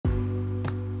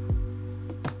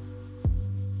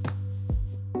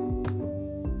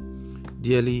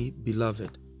Dearly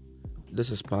beloved, this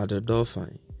is Padre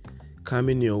Dolphyne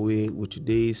coming your way with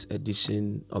today's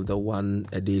edition of the One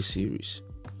a Day series,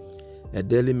 a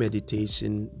daily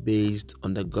meditation based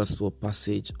on the gospel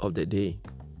passage of the day.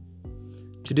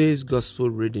 Today's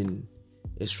gospel reading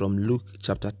is from Luke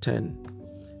chapter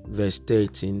 10, verse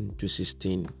 13 to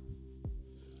 16,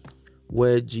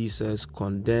 where Jesus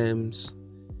condemns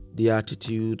the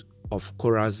attitude of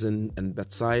Chorazin and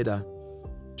Bethsaida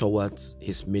towards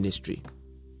his ministry.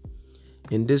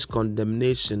 In this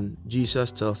condemnation,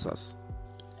 Jesus tells us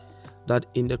that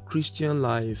in the Christian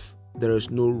life, there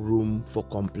is no room for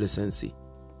complacency.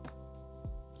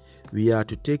 We are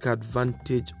to take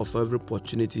advantage of every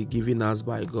opportunity given us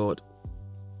by God.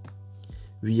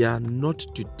 We are not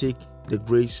to take the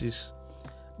graces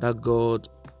that God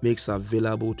makes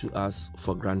available to us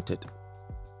for granted.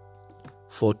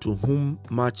 For to whom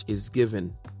much is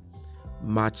given,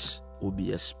 much will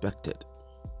be expected.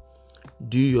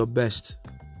 Do your best.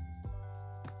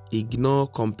 Ignore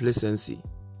complacency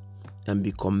and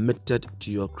be committed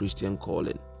to your Christian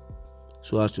calling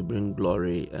so as to bring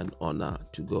glory and honor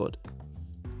to God.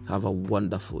 Have a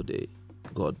wonderful day.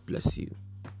 God bless you.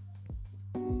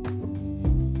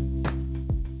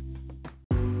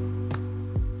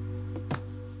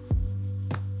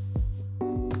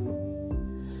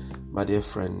 My dear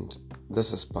friend,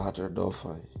 this is Padre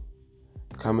Dolphyne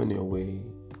coming your way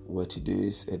with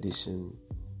today's edition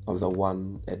of the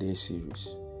One a Day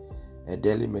series, a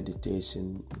daily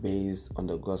meditation based on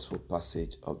the gospel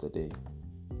passage of the day.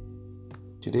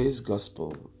 Today's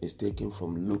gospel is taken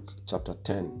from Luke chapter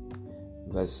 10,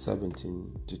 verse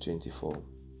 17 to 24,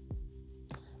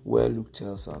 where Luke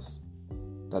tells us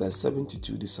that the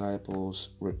 72 disciples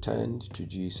returned to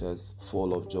Jesus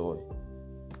full of joy.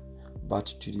 But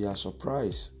to their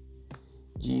surprise,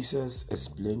 Jesus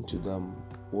explained to them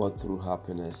what true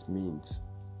happiness means.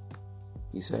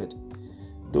 He said,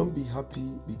 "Don't be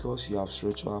happy because you have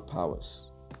spiritual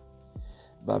powers,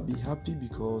 but be happy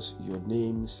because your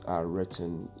names are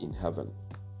written in heaven.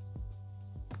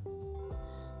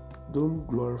 Don't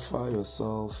glorify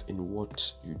yourself in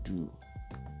what you do,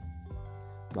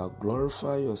 but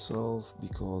glorify yourself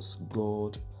because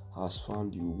God has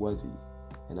found you worthy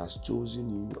and has chosen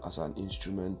you as an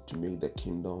instrument to make the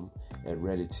kingdom a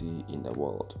reality in the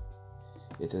world.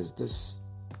 It is this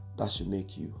that should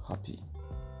make you happy.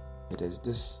 It is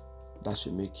this that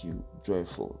should make you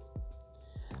joyful.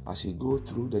 As you go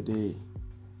through the day,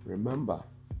 remember,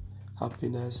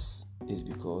 happiness is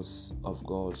because of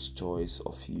God's choice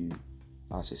of you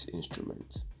as his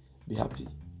instrument. Be happy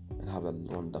and have a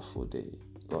wonderful day.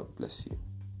 God bless you."